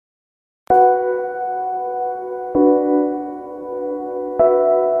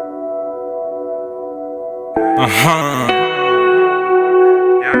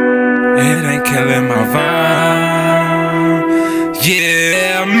It ain't killing my vibe.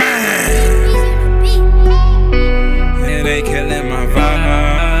 Yeah, man. It ain't killing my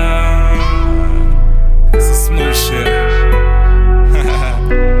vibe. It's a smooth shit. Man,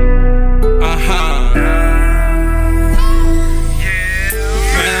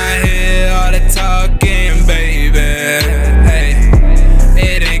 I hear all the talking, baby. Hey,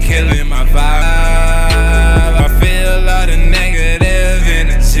 it ain't killing my vibe.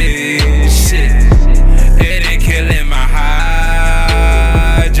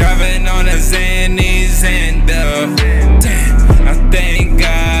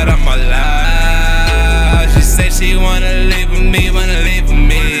 She wanna live with me,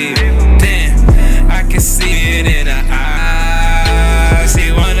 Damn, I can see it in her eyes.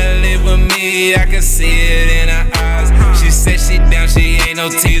 She wanna live with me, I can see it in her eyes. She said she down, she ain't no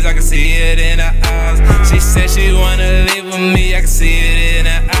tease, I can see it in her eyes. She said she wanna live with me, I can see it in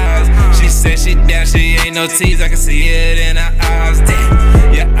her eyes. She said she down, she ain't no tease, I can see it in her eyes.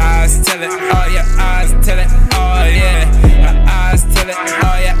 Damn, your eyes tell it, oh, your eyes tell it, oh yeah. Her eyes tell it,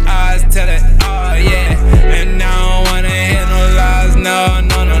 oh, your eyes tell it, oh yeah. And I don't wanna hear no lies, no.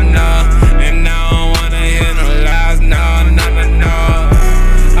 And I don't wanna hear no lies, no.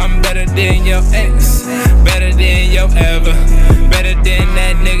 I'm better than your ex, better than your ever. Better than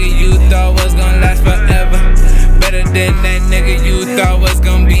that nigga you thought was gonna last forever. Better than that nigga you thought was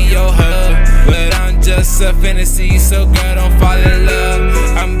gonna be your hub. But I'm just a fantasy, so girl, don't fall in love.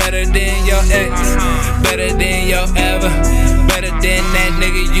 I'm better than your ex, better than your ever. Better than that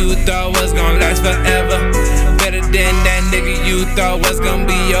nigga you thought was gonna last forever. Better than that nigga you thought was gonna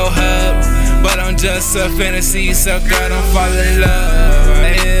be your hub. But I'm just a fantasy, so girl, don't fall in love.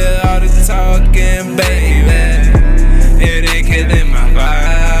 I hear all the talking, baby. It ain't killing my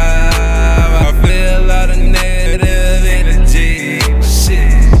vibe. I feel all the negative energy.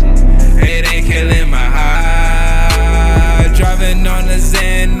 Shit, it ain't killing my high. Driving on the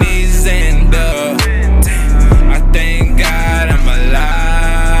Xannies and I thank God I'm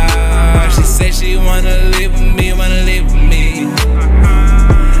alive. She say she wanna live with me,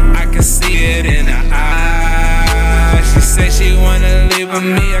 I can see it in her eyes. She say she wanna live with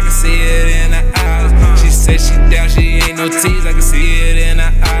me, I can see it in her eyes. She said she down, she ain't no tease, I can see it in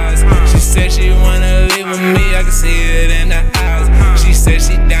her eyes. She said she wanna live with me, I can see it in her eyes. She said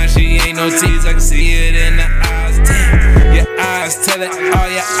she down, she ain't no tease, I can see it in her eyes. Damn, your eyes tell it, oh,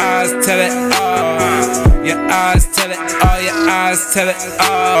 your eyes tell it, oh. Your eyes tell it, oh, your eyes tell it,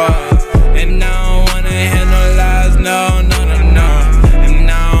 oh. And I don't wanna hear no lies, no. And I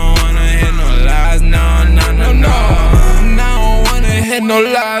don't wanna hear no lies, no. And I don't wanna hear no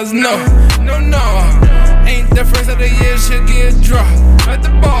lies, no. Ain't the first of the year, she'll get dropped at the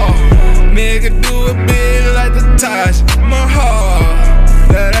ball. Nigga do it big like the Taj Mahal.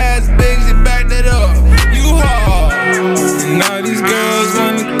 That ass big, she backed it up, you hard. And all these girls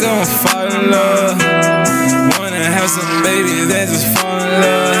wanna go and fall in love. Wanna have some babies that just fall in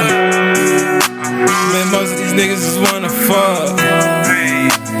love. But most of these niggas just wanna fuck.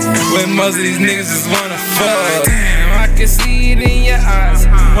 Damn, I can see it in your eyes.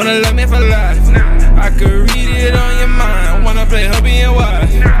 Wanna love me for life. I could read it on your mind. Wanna play hubby and wife.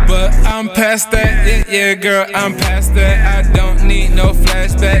 But I'm past that, yeah, girl, I'm past that. I don't need no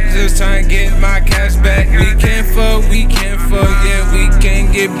flashback. Just tryna get my cash back. We can't fuck, yeah, we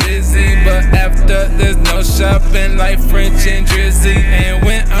can get busy. But after there's no shopping like French and Drizzy. And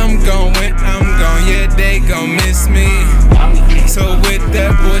when I'm gone, yeah, they gon' miss me. So with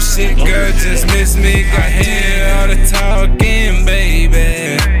that bullshit, girl, just miss me. Got hear all the talking,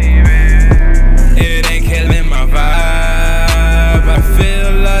 baby. It ain't killing my vibe. I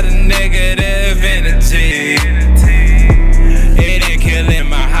feel all the negative energy. It ain't killing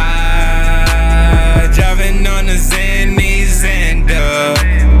my high. Driving on the Xannies and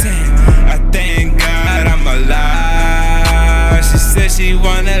damn, I thank God I'm alive. She said she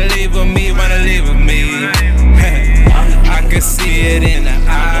wanna live with me, I can see it in her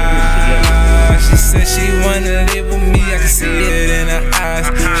eyes. She said she wanna live with me, I can see it in her eyes.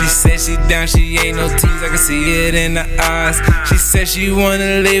 She said she down, she ain't no tease, I can see it in her eyes. She said she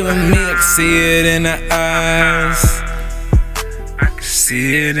wanna live with me, I can see it in her eyes. I can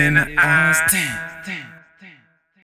see it in her eyes, damn.